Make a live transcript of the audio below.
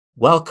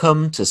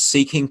Welcome to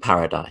Seeking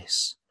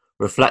Paradise,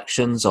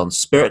 reflections on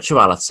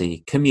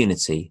spirituality,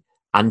 community,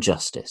 and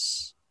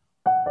justice.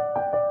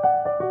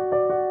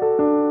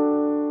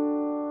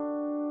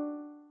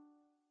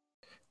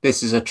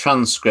 This is a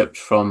transcript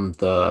from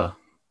the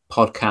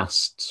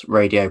podcast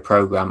radio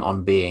program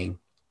On Being.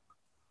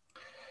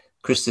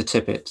 Krista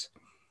Tippett,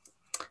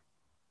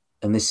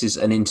 and this is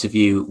an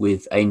interview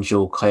with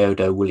Angel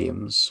Kyodo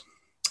Williams.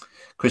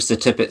 Krista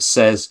Tippett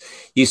says,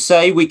 "You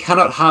say we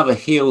cannot have a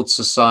healed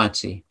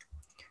society.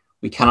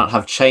 We cannot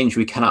have change,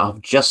 we cannot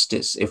have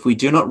justice if we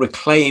do not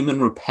reclaim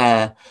and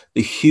repair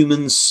the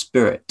human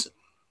spirit,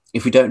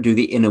 if we don't do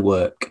the inner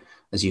work,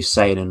 as you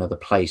say in another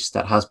place,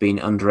 that has been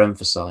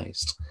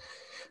underemphasized,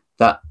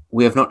 that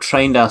we have not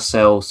trained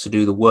ourselves to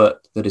do the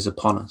work that is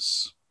upon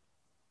us."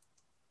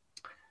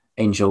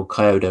 Angel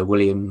Kyodo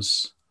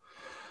Williams,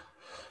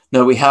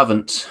 no, we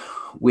haven't.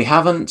 We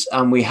haven't,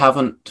 and we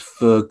haven't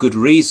for good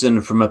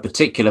reason from a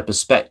particular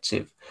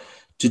perspective,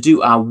 to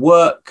do our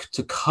work,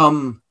 to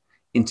come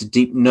into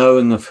deep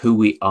knowing of who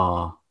we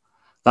are.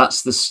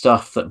 That's the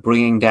stuff that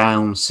bringing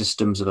down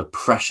systems of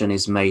oppression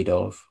is made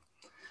of.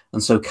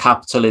 And so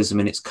capitalism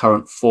in its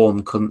current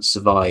form couldn't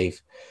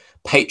survive.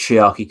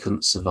 Patriarchy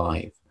couldn't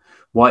survive.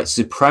 White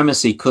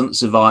supremacy couldn't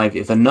survive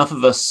if enough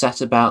of us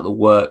set about the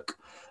work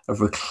of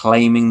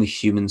reclaiming the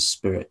human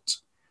spirit,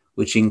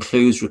 which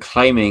includes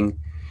reclaiming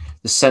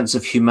the sense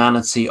of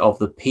humanity of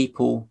the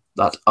people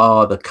that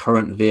are the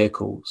current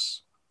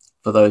vehicles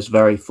for those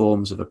very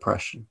forms of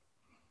oppression.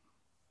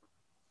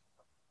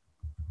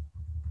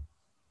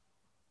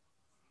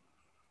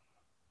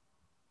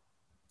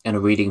 And a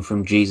reading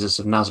from Jesus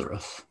of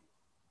Nazareth.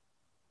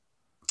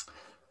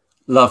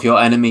 Love your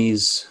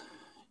enemies,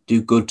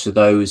 do good to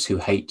those who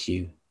hate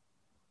you,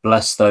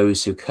 bless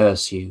those who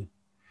curse you,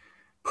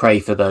 pray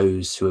for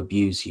those who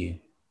abuse you.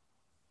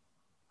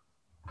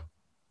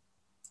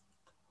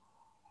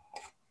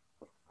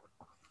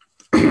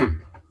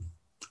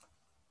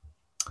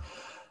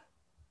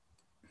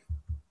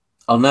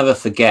 I'll never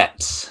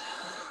forget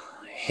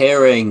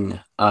hearing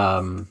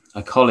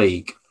a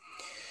colleague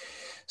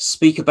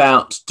speak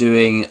about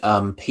doing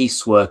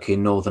peace work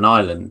in Northern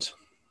Ireland.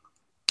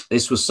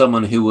 This was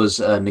someone who was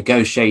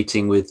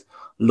negotiating with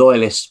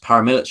loyalist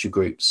paramilitary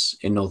groups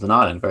in Northern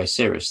Ireland, a very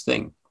serious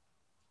thing.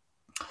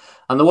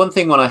 And the one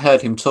thing when I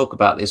heard him talk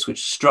about this,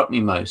 which struck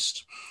me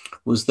most,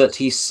 was that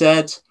he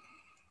said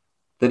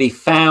that he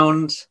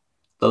found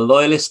the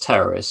loyalist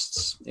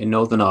terrorists in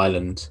Northern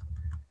Ireland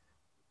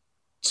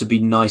to be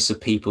nicer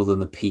people than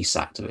the peace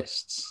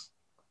activists.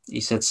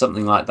 He said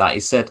something like that.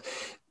 He said,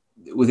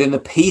 within the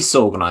peace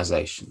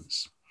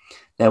organizations,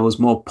 there was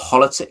more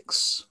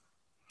politics,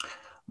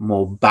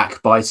 more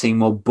backbiting,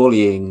 more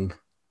bullying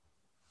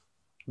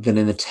than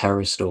in the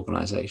terrorist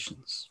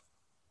organizations.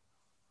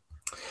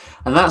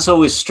 And that's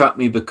always struck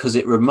me because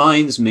it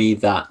reminds me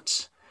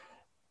that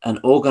an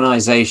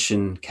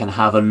organization can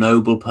have a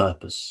noble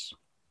purpose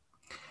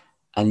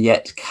and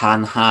yet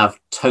can have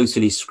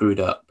totally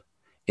screwed up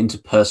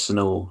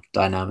interpersonal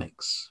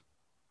dynamics.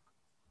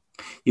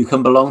 You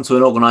can belong to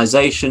an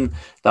organization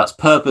that's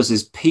purpose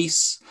is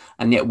peace,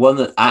 and yet one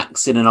that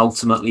acts in an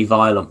ultimately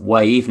violent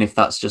way, even if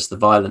that's just the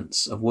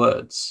violence of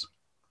words.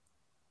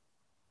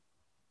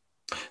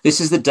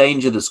 This is the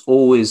danger that's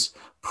always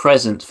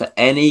present for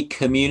any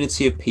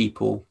community of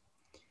people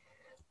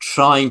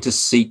trying to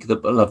seek the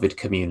beloved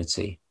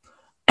community.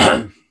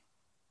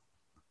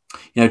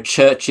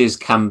 Churches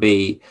can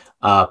be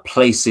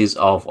places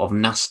of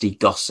nasty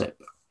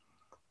gossip.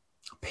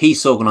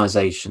 Peace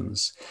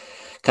organizations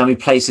can be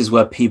places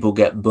where people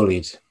get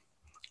bullied.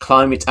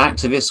 Climate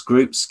activist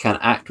groups can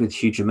act with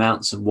huge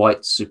amounts of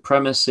white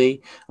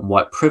supremacy and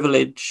white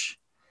privilege.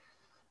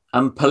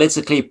 And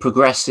politically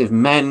progressive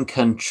men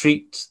can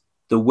treat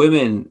the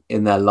women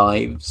in their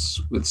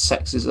lives with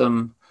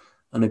sexism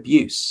and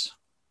abuse.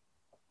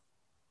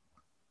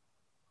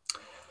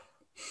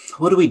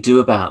 What do we do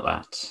about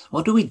that?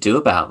 What do we do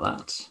about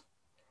that?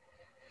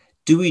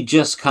 Do we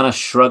just kind of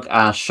shrug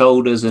our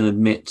shoulders and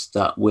admit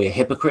that we're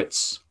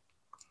hypocrites?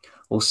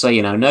 Or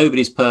say,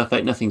 nobody's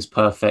perfect, nothing's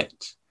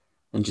perfect,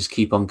 and just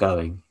keep on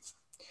going?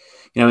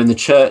 In the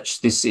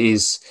church, this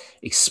is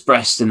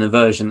expressed in the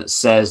version that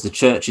says the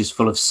church is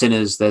full of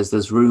sinners,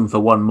 there's room for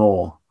one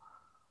more.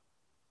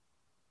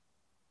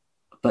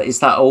 But is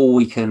that all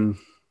we can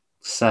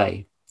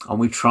say? Aren't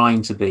we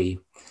trying to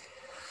be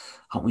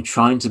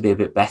a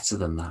bit better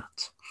than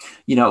that?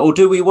 Or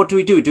what do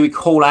we do? Do we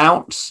call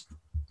out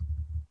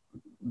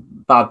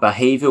bad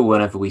behavior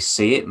whenever we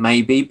see it?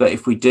 Maybe, but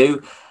if we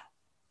do,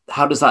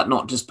 how does that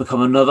not just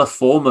become another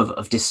form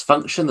of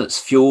dysfunction that's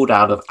fueled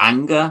out of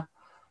anger,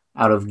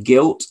 out of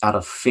guilt, out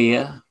of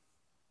fear?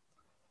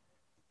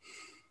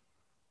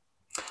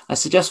 I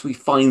suggest we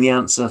find the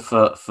answer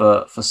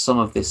for some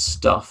of this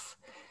stuff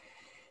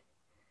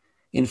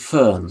in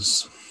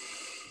ferns.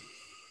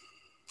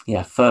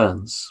 Yeah,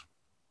 ferns.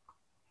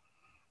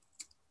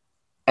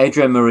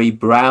 Adrienne Maree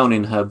Brown,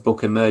 in her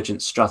book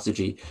Emergent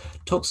Strategy,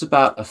 talks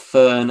about a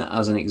fern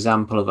as an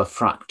example of a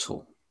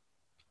fractal.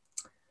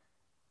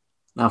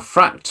 Now,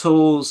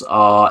 fractals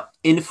are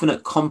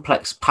infinite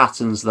complex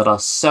patterns that are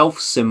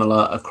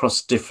self-similar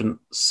across different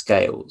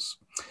scales.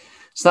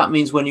 So that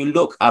means when you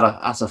look at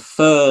a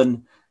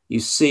fern, you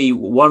see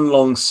one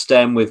long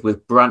stem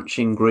with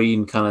branching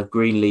green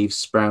leaves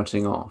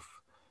sprouting off.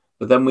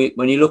 But then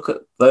when you look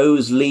at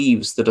those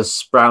leaves that are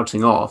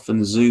sprouting off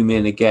and zoom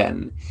in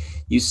again,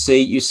 you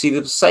see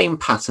the same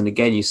pattern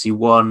again. You see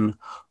one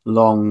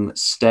long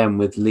stem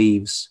with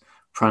leaves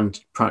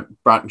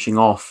branching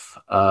off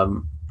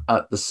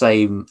at the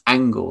same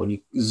angle, and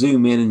you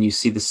zoom in and you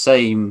see the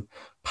same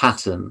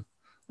pattern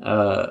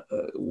at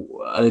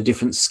a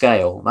different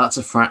scale. That's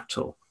a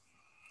fractal.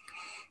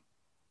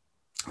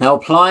 Now,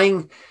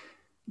 applying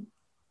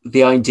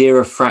the idea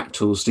of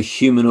fractals to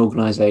human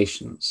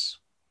organizations,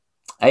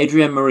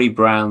 Adrienne Maree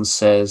Brown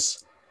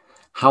says,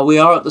 how we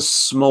are at the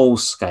small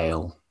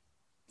scale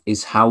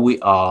is how we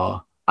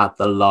are at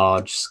the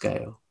large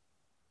scale.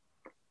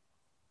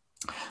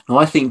 Now,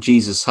 I think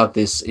Jesus had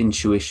this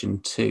intuition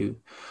too.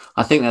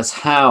 I think that's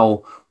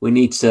how we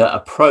need to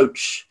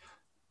approach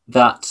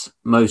that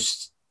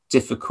most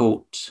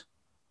difficult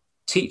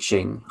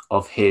teaching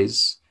of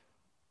his,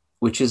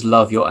 which is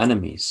love your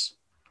enemies.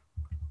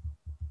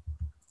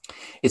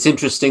 It's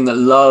interesting that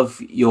love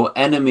your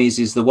enemies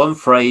is the one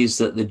phrase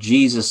that the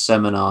Jesus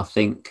Seminar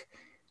think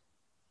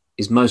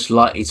is most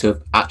likely to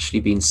have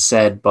actually been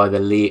said by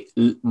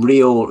the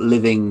real,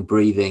 living,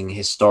 breathing,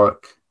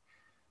 historic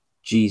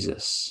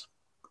Jesus.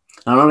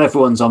 Now, not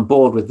everyone's on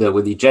board with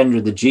the agenda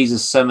of the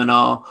Jesus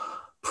Seminar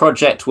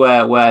project,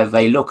 where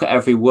they look at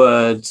every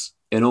word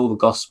in all the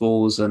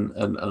Gospels and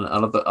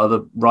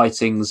other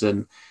writings,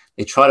 and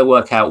they try to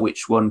work out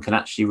which one can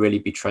actually really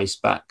be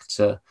traced back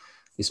to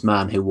this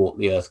man who walked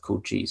the earth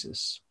called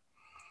Jesus.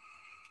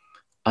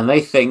 And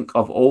they think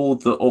of all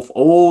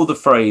the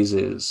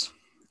phrases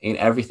in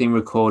everything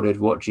recorded,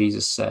 what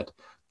Jesus said,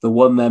 the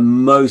one they're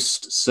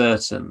most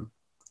certain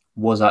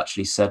was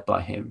actually said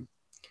by him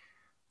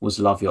was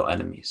love your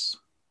enemies.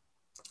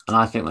 And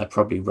I think they're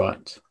probably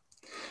right.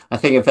 I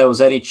think if there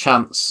was any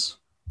chance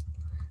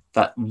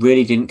that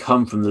really didn't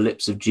come from the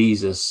lips of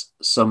Jesus,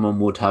 someone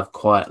would have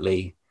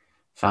quietly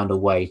found a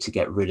way to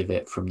get rid of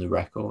it from the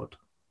record.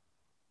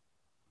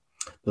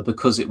 But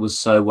because it was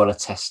so well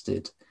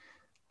attested,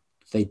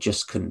 they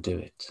just couldn't do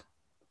it.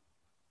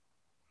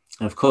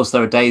 And of course,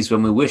 there are days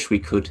when we wish we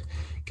could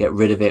get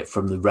rid of it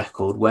from the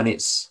record, when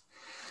its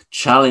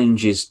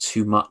challenge is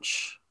too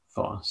much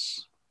for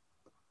us.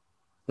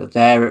 But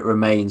there it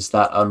remains,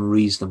 that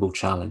unreasonable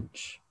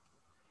challenge.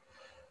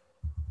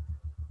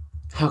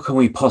 How can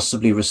we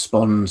possibly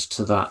respond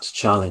to that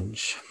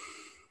challenge?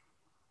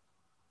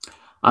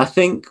 I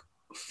think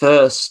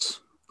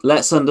first,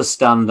 let's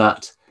understand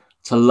that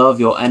to love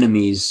your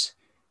enemies,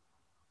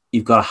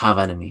 you've got to have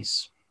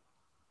enemies.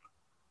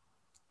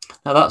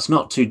 Now, that's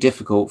not too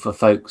difficult for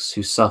folks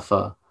who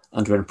suffer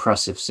under an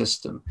oppressive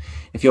system.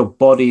 If your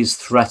body is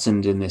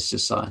threatened in this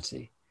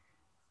society,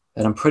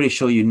 then I'm pretty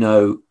sure you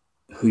know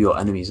who your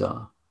enemies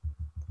are.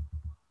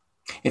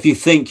 If you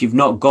think you've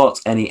not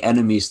got any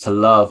enemies to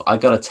love, I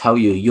got to tell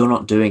you, you're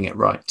not doing it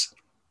right.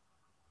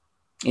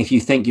 If you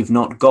think you've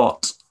not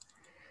got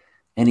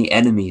any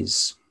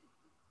enemies,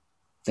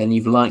 then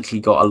you've likely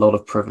got a lot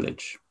of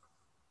privilege.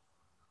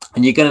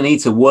 And you're going to need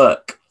to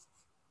work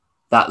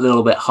that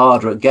little bit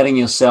harder at getting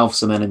yourself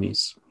some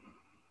enemies.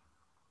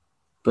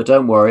 But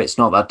don't worry, it's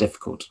not that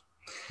difficult.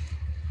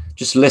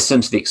 Just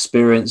listen to the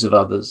experience of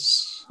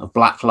others, of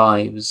Black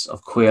lives,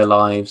 of queer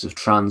lives, of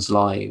trans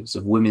lives,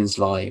 of women's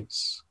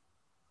lives.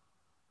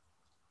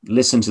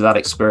 Listen to that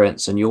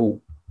experience and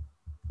you'll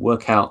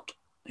work out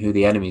who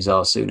the enemies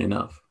are soon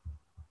enough.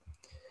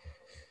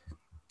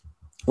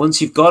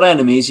 Once you've got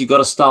enemies, you've got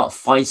to start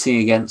fighting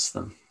against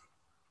them.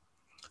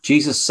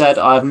 Jesus said,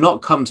 I have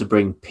not come to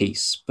bring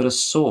peace, but a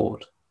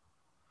sword.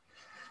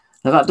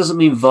 Now, that doesn't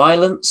mean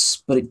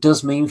violence, but it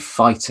does mean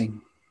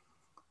fighting.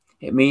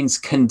 It means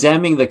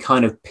condemning the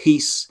kind of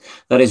peace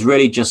that is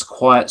really just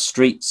quiet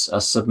streets,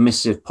 a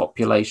submissive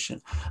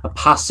population, a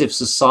passive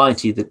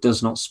society that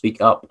does not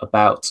speak up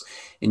about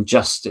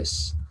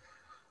injustice.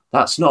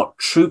 That's not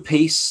true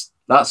peace.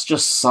 That's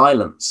just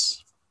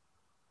silence.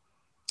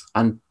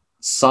 And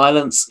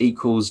silence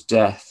equals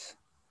death.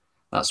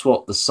 That's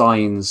what the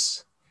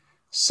signs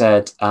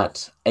said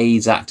at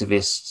AIDS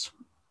activists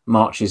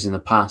marches in the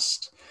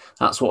past.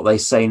 That's what they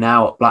say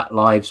now at Black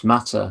Lives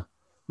Matter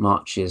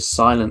marches.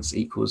 Silence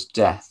equals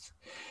death.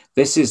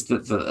 This is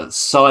the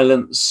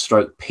silence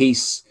stroke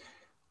peace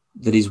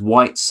that is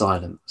white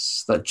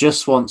silence, that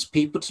just wants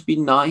people to be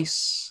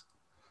nice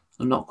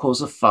and not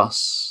cause a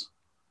fuss,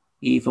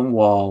 even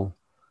while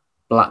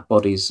Black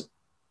bodies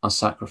are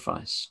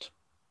sacrificed.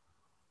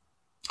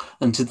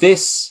 And to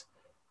this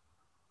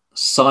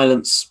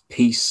silence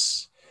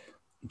peace,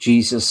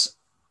 Jesus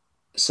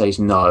says,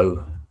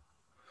 no,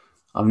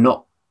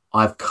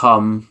 I've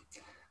come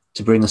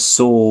to bring a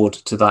sword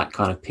to that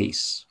kind of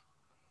peace.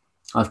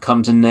 I've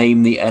come to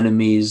name the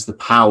enemies, the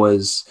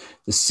powers,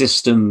 the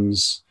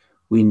systems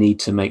we need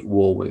to make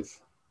war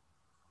with.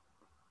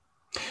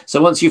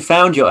 So once you've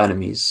found your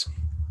enemies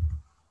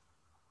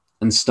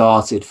and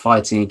started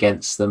fighting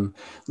against them,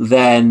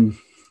 then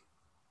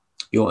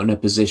you're in a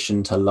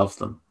position to love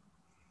them.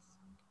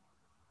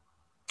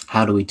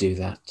 How do we do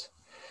that?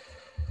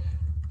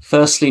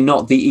 Firstly,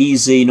 not the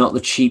easy, not the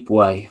cheap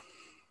way.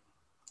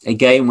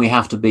 Again, we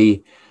have to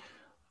be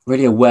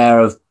really aware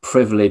of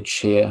privilege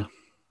here.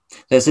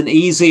 There's an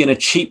easy and a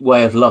cheap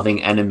way of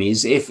loving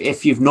enemies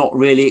if you've not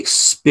really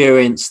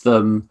experienced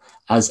them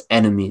as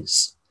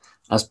enemies,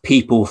 as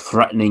people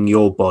threatening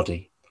your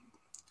body,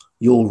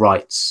 your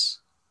rights,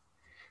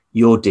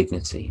 your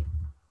dignity.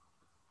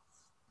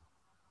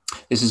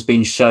 This has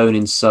been shown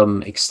in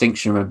some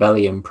Extinction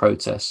Rebellion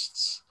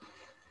protests,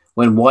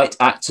 when white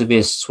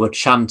activists were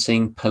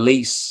chanting,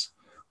 "Police,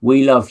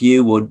 we love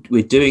you,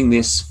 we're doing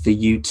this for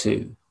you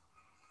too."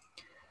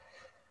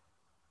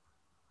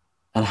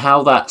 And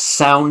how that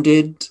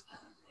sounded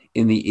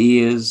in the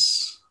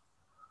ears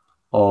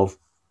of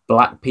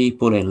Black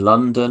people in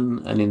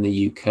London and in the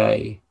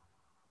UK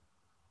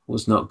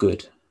was not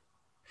good.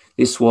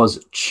 This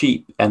was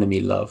cheap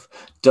enemy love,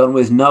 done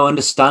with no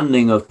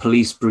understanding of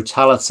police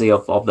brutality,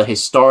 of the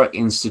historic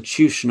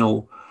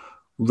institutional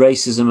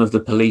racism of the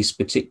police,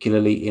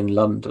 particularly in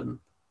London.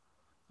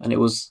 And it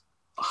was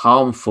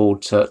harmful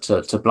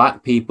to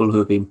Black people who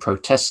have been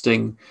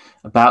protesting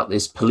about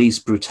this police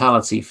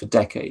brutality for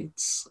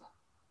decades.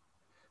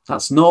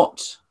 That's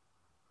not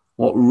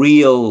what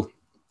real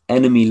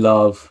enemy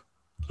love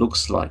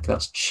looks like.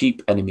 That's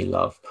cheap enemy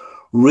love.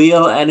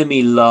 Real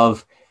enemy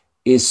love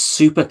is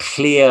super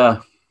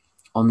clear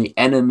on the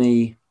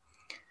enemy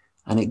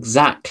and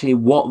exactly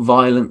what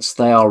violence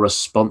they are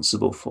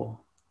responsible for.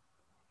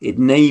 It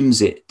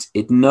names it,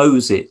 it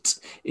knows it,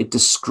 it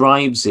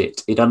describes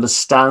it, it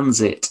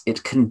understands it,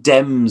 it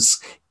condemns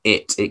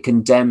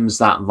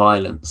that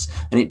violence,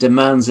 and it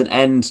demands an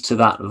end to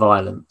that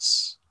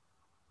violence.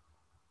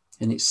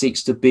 And it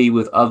seeks to be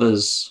with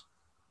others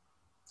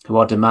who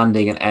are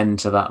demanding an end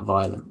to that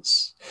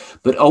violence.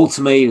 But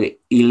ultimately,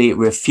 it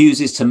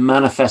refuses to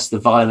manifest the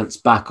violence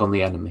back on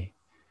the enemy.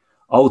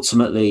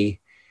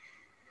 Ultimately,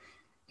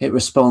 it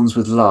responds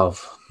with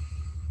love.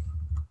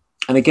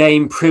 And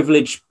again,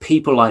 privileged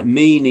people like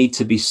me need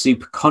to be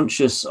super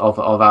conscious of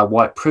our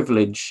white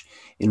privilege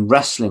in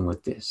wrestling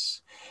with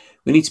this.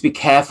 We need to be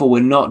careful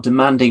we're not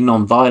demanding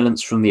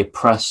non-violence from the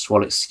oppressed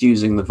while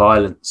excusing the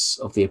violence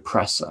of the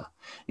oppressor,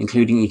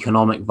 including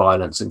economic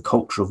violence and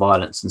cultural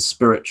violence and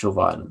spiritual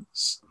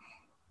violence.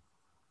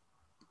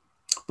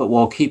 But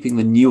while keeping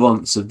the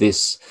nuance of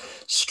this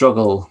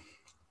struggle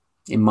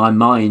in my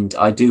mind,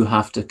 I do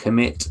have to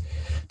commit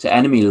to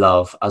enemy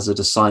love as a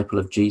disciple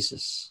of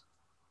Jesus.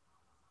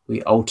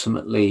 We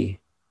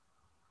ultimately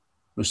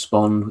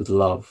respond with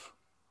love.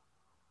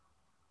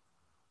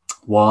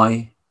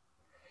 Why?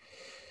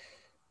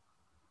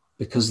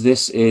 Because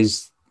this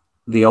is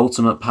the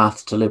ultimate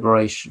path to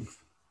liberation.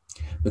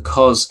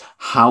 Because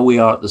how we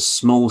are at the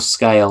small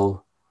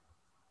scale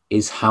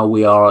is how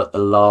we are at the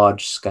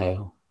large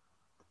scale.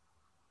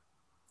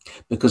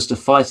 Because to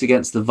fight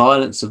against the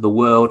violence of the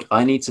world,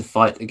 I need to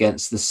fight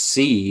against the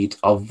seed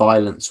of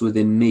violence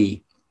within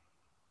me.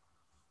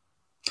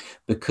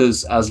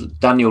 Because as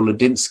Daniel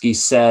Ladinsky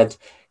said,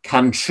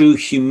 can true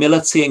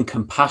humility and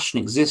compassion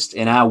exist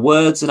in our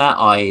words and our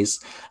eyes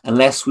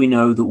unless we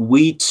know that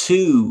we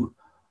too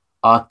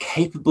are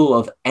capable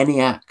of any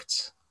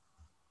act?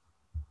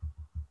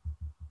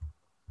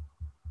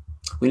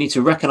 We need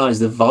to recognize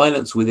the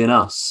violence within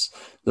us,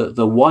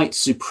 the white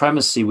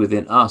supremacy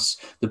within us,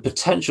 the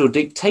potential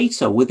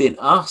dictator within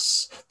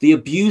us, the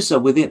abuser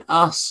within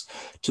us,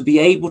 to be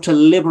able to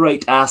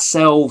liberate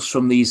ourselves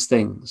from these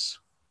things.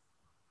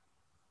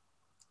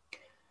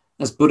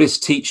 As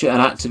Buddhist teacher and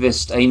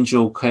activist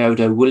Angel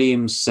Kyodo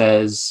Williams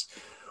says,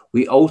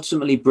 we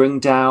ultimately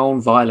bring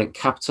down violent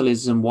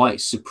capitalism,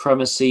 white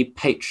supremacy,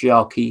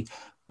 patriarchy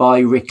by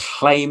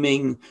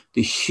reclaiming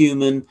the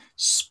human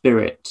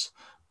spirit,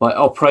 by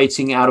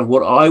operating out of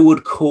what I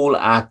would call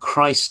our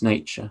Christ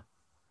nature,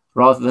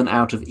 rather than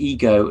out of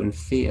ego and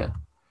fear.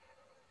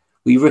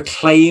 We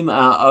reclaim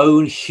our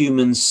own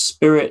human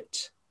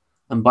spirit,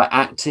 and by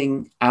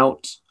acting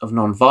out of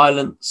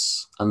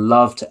non-violence and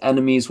love to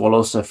enemies while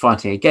also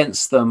fighting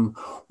against them,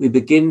 we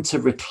begin to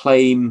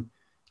reclaim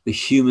the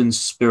human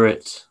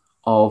spirit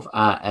of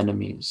our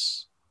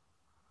enemies,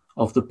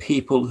 of the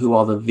people who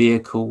are the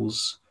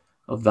vehicles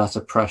of that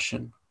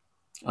oppression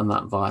and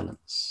that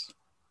violence.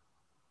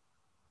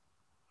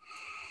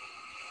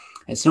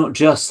 It's not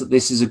just that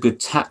this is a good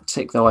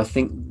tactic, though I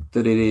think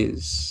that it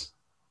is.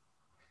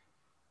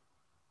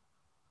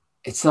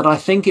 It's that I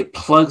think it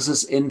plugs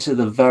us into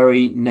the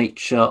very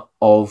nature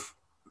of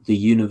the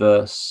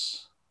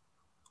universe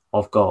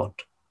of God.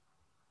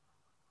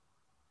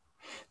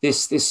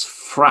 This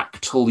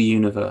fractal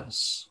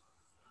universe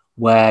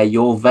where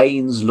your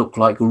veins look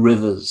like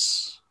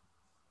rivers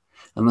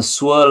and the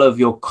swirl of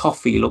your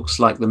coffee looks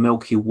like the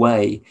Milky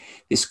Way.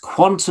 This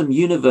quantum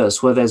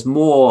universe where there's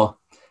more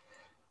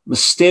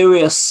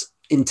mysterious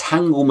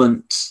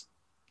entanglement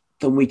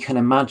than we can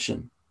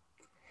imagine,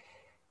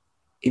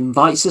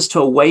 invites us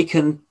to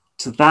awaken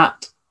to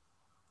that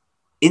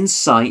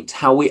insight.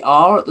 How we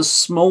are at the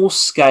small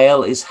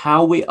scale is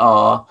how we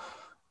are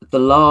at the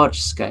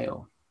large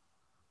scale.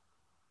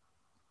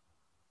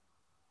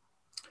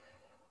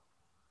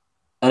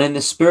 And in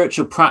the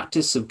spiritual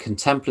practice of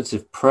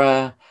contemplative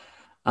prayer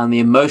and the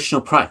emotional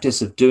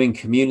practice of doing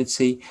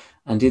community,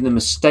 and in the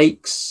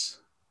mistakes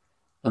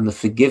and the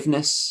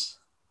forgiveness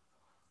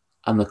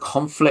and the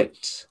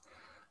conflict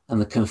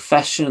and the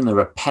confession and the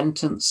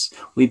repentance,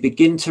 we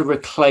begin to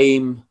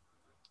reclaim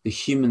the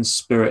human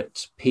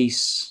spirit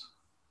piece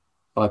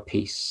by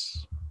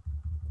piece.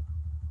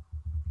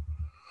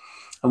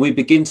 And we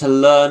begin to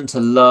learn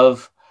to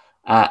love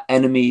our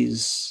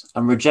enemies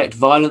and reject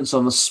violence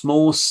on the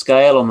small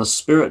scale, on the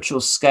spiritual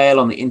scale,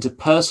 on the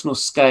interpersonal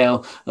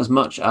scale, as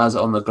much as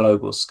on the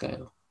global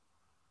scale.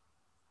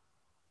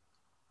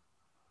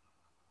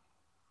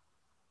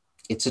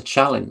 It's a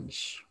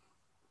challenge,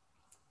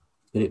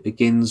 but it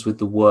begins with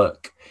the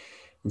work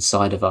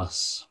inside of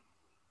us.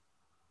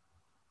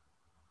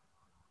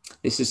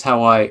 This is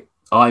how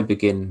I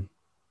begin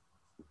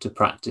to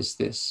practice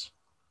this.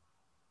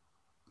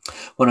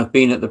 When I've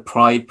been at the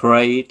Pride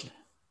Parade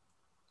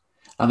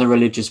and the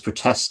religious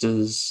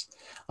protesters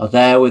are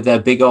there with their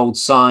big old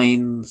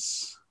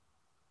signs,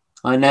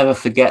 I never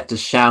forget to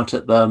shout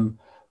at them,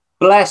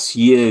 "Bless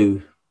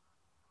you."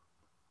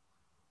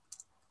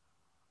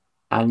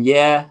 And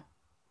yeah,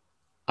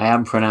 I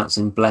am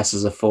pronouncing bless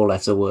as a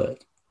 4-letter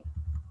word.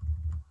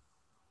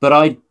 But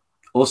I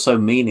also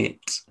mean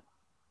it.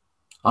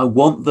 I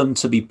want them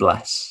to be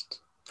blessed.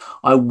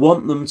 I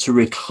want them to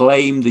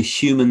reclaim the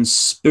human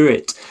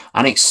spirit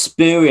and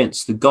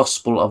experience the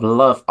gospel of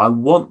love. I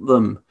want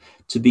them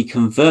to be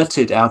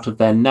converted out of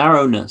their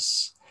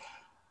narrowness,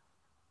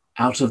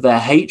 out of their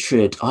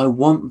hatred. I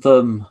want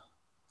them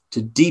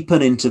to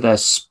deepen into their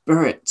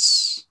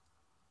spirits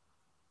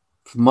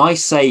for my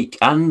sake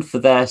and for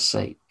their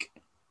sake.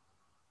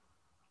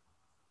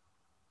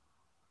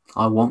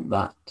 I want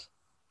that.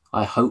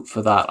 I hope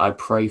for that. I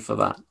pray for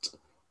that,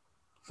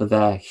 for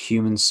their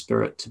human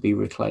spirit to be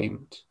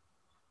reclaimed.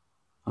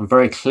 I'm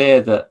very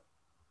clear that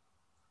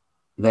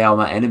they are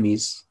my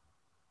enemies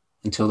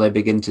until they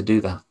begin to do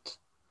that.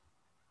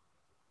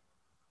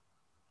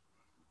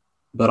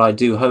 But I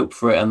do hope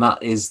for it, and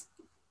that is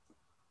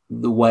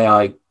the way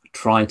I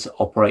try to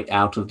operate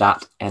out of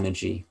that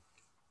energy.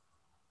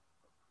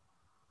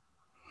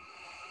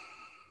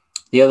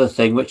 The other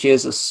thing, which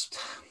is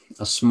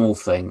a small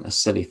thing, a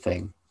silly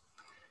thing.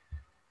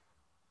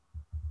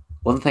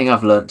 One thing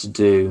I've learned to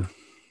do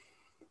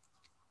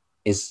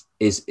is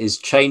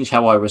change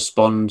how I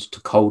respond to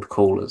cold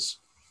callers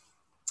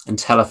and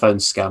telephone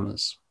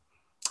scammers,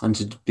 and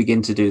to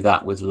begin to do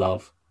that with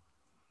love.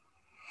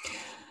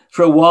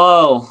 For a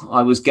while,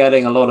 I was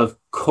getting a lot of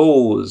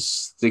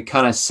calls that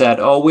kind of said,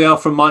 "Oh, we are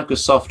from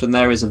Microsoft and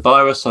there is a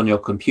virus on your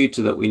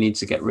computer that we need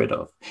to get rid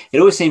of." It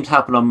always seemed to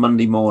happen on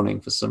Monday morning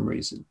for some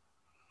reason.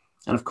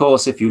 And of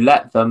course, if you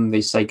let them,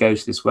 they say, go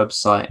to this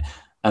website,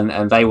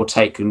 and they will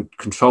take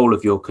control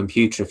of your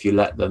computer if you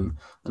let them,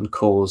 and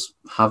cause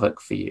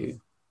havoc for you.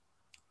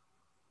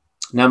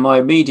 Now, my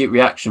immediate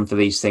reaction for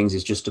these things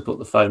is just to put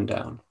the phone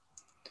down,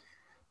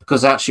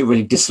 because I actually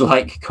really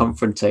dislike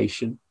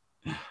confrontation,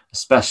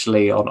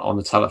 especially on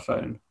the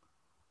telephone.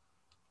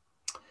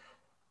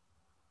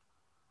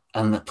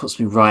 And that puts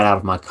me right out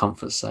of my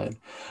comfort zone.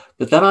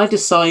 But then I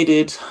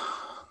decided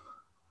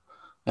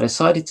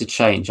to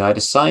change. I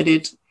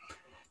decided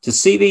to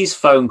see these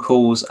phone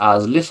calls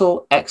as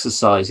little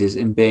exercises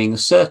in being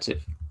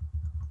assertive.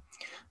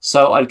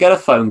 So I'd get a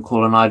phone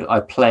call and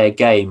I'd play a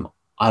game.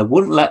 I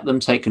wouldn't let them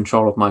take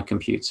control of my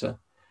computer,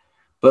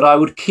 but I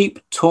would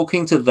keep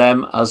talking to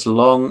them as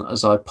long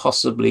as I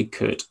possibly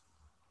could.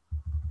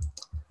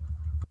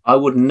 I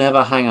would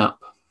never hang up.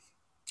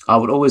 I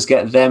would always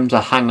get them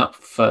to hang up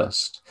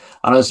first.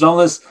 And as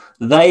long as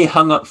they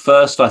hung up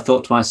first, I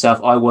thought to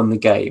myself, I won the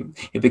game.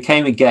 It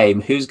became a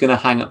game. Who's going to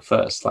hang up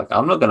first? Like,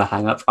 I'm not going to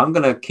hang up. I'm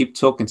going to keep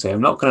talking to you.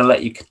 I'm not going to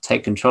let you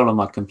take control of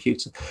my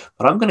computer,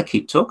 but I'm going to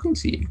keep talking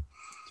to you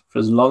for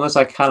as long as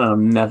I can, and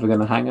I'm never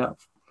going to hang up.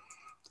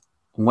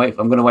 I'm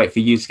going to wait for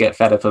you to get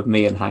fed up of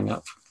me and hang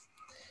up.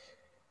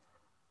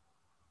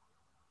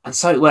 And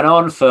so it went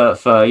on for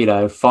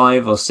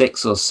 5 or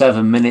 6 or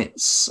 7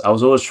 minutes. I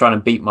was always trying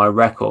to beat my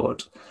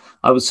record.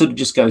 I would sort of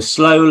just go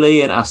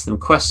slowly and ask them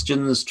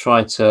questions,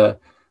 try to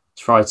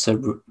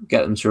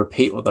get them to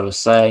repeat what they were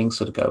saying,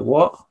 sort of go,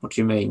 what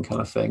do you mean,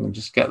 kind of thing, and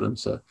just get them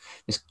to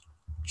just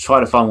try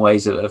to find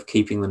ways of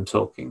keeping them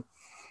talking.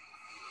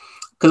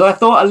 Because I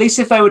thought, at least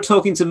if they were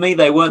talking to me,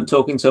 they weren't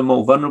talking to a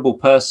more vulnerable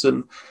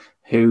person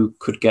who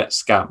could get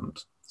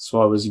scammed.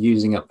 So I was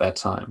using up their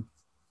time.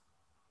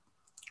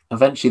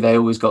 Eventually, they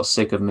always got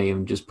sick of me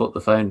and just put the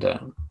phone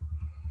down.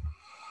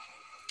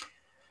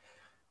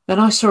 Then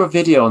I saw a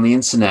video on the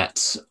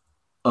internet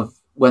of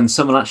when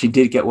someone actually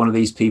did get one of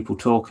these people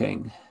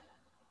talking.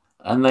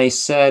 And they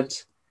said,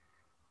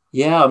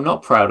 yeah, I'm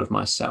not proud of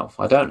myself.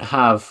 I don't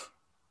have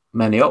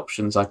many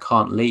options. I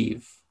can't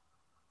leave.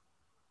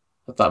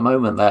 At that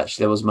moment,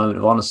 there was a moment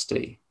of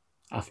honesty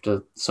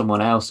after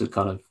someone else had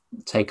kind of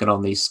taken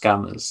on these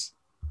scammers.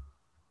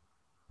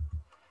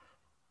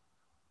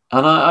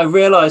 And I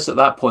realized at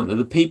that point that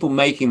the people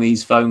making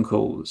these phone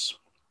calls,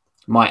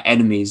 my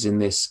enemies in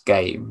this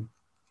game,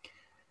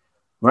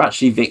 were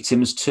actually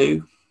victims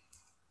too.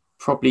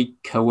 probably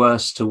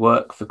coerced to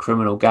work for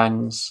criminal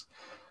gangs,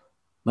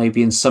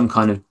 maybe in some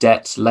kind of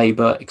debt,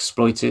 labor,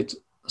 exploited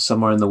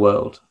somewhere in the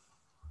world.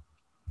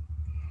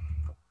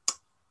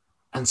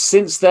 And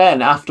since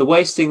then, after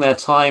wasting their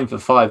time for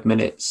 5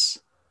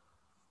 minutes,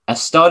 I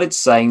started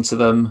saying to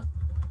them,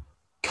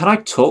 can I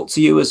talk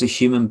to you as a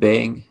human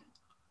being?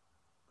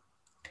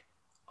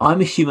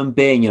 I'm a human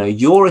being,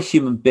 you're a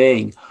human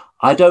being.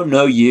 I don't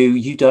know you,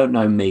 you don't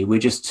know me. We're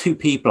just two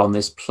people on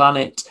this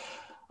planet.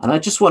 And I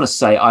just want to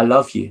say, I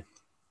love you.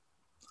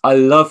 I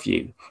love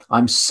you.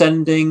 I'm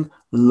sending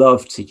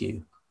love to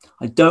you.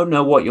 I don't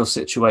know what your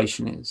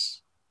situation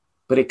is,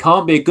 but it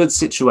can't be a good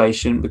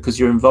situation because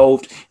you're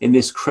involved in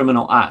this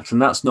criminal act, and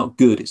that's not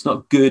good. It's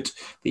not good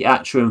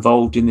that you're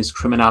involved in this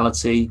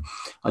criminality.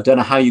 I don't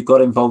know how you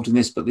got involved in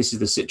this, but this is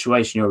the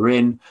situation you're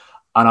in.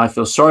 And I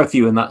feel sorry for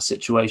you in that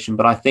situation.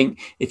 But I think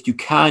if you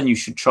can, you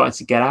should try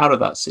to get out of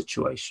that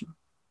situation.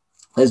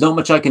 There's not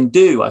much I can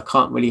do. I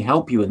can't really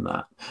help you in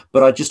that.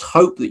 But I just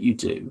hope that you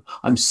do.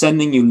 I'm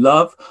sending you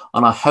love,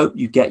 and I hope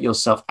you get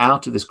yourself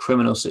out of this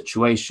criminal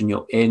situation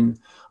you're in.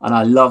 And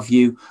I love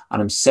you,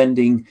 and I'm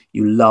sending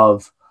you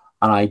love,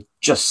 and I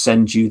just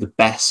send you the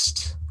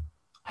best.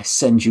 I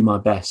send you my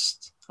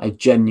best. I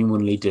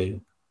genuinely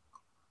do.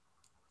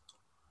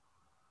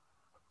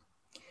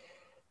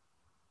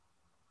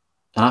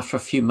 And after a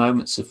few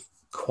moments of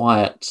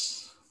quiet,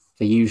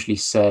 they usually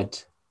said,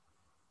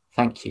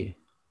 thank you.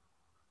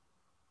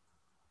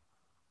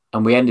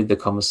 And we ended the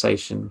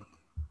conversation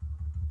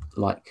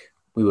like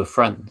we were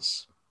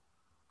friends.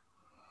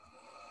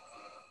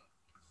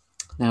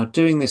 Now,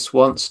 doing this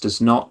once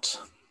does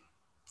not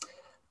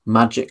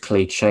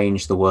magically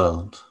change the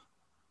world.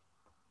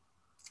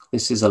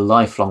 This is a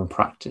lifelong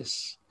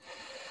practice.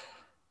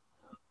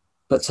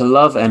 But to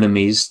love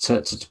enemies,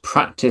 to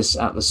practice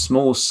at the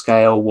small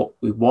scale what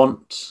we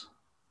want,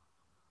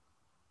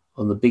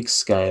 on the big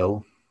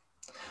scale,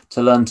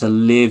 to learn to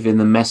live in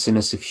the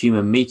messiness of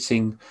human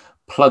meeting,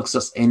 plugs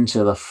us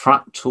into the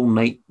fractal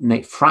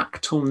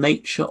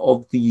nature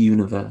of the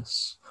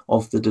universe,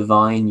 of the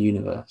divine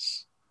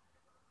universe.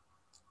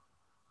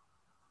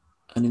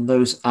 And in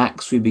those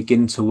acts, we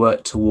begin to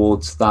work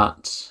towards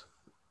that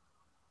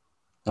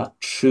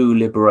true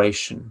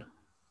liberation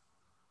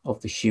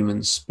of the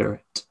human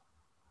spirit.